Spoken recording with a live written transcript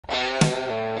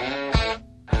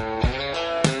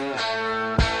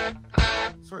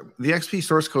the XP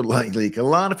source code leak, a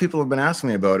lot of people have been asking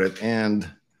me about it, and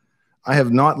I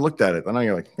have not looked at it. I know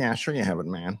you're like, yeah, sure you haven't,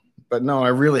 man. But no, I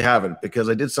really haven't, because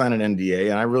I did sign an NDA,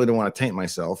 and I really don't want to taint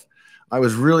myself. I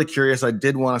was really curious. I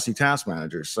did want to see Task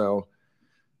Manager, so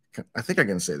I think I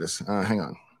can say this. Hang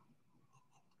on.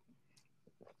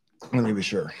 Let me be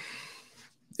sure.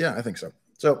 Yeah, I think so.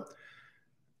 So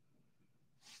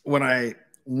when I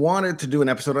wanted to do an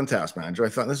episode on Task Manager, I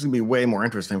thought this would be way more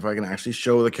interesting if I can actually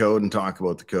show the code and talk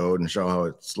about the code and show how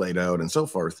it's laid out and so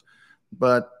forth.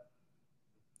 But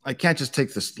I can't just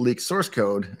take this leaked source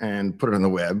code and put it on the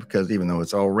web, because even though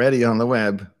it's already on the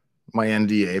web, my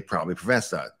NDA probably prevents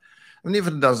that. And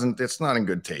even if it doesn't, it's not in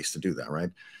good taste to do that, right?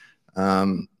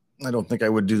 I don't think I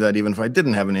would do that even if I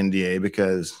didn't have an NDA,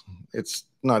 because it's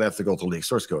not ethical to leak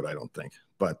source code, I don't think.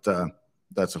 But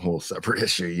that's a whole separate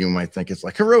issue. You might think it's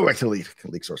like heroic to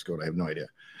leak source code. I have no idea.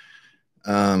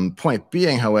 Point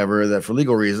being, however, that for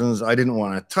legal reasons, I didn't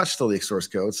want to touch the leak source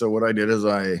code. So what I did is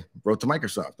I wrote to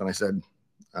Microsoft and I said,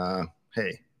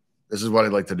 hey, this is what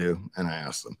I'd like to do. And I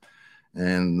asked them.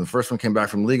 And the first one came back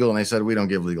from legal, and they said, we don't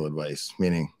give legal advice,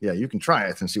 meaning, yeah, you can try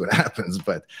it and see what happens.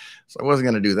 But so I wasn't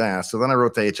going to do that. So then I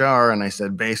wrote to HR and I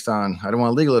said, based on, I don't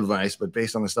want legal advice, but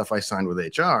based on the stuff I signed with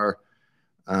HR,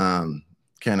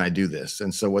 can I do this?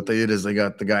 And so what they did is they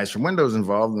got the guys from Windows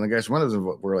involved, and the guys from Windows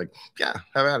were like, yeah,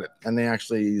 have at it. And they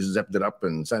actually zipped it up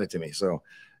and sent it to me. So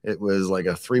it was like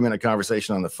a 3-minute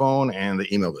conversation on the phone, and they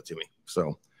emailed it to me.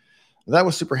 So that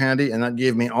was super handy, and that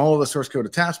gave me all of the source code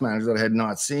of Task Manager that I had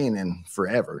not seen in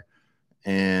forever.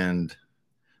 And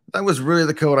that was really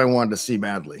the code I wanted to see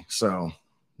badly. So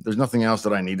there's nothing else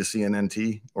that I need to see in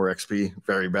NT or XP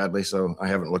very badly, so I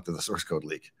haven't looked at the source code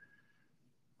leak.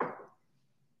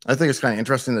 I think it's kind of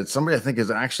interesting that somebody, I think, has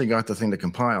actually got the thing to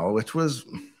compile, which was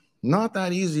not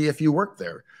that easy if you worked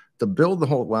there. To build the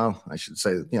whole, well, I should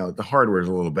say, the hardware is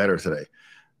a little better today.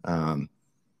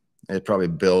 It probably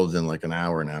builds in like an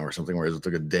hour now or something, whereas it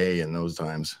took a day in those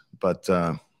times. But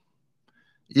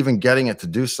even getting it to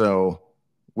do so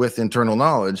with internal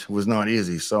knowledge was not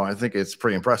easy. So I think it's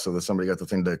pretty impressive that somebody got the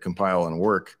thing to compile and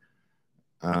work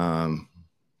from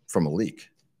a leak.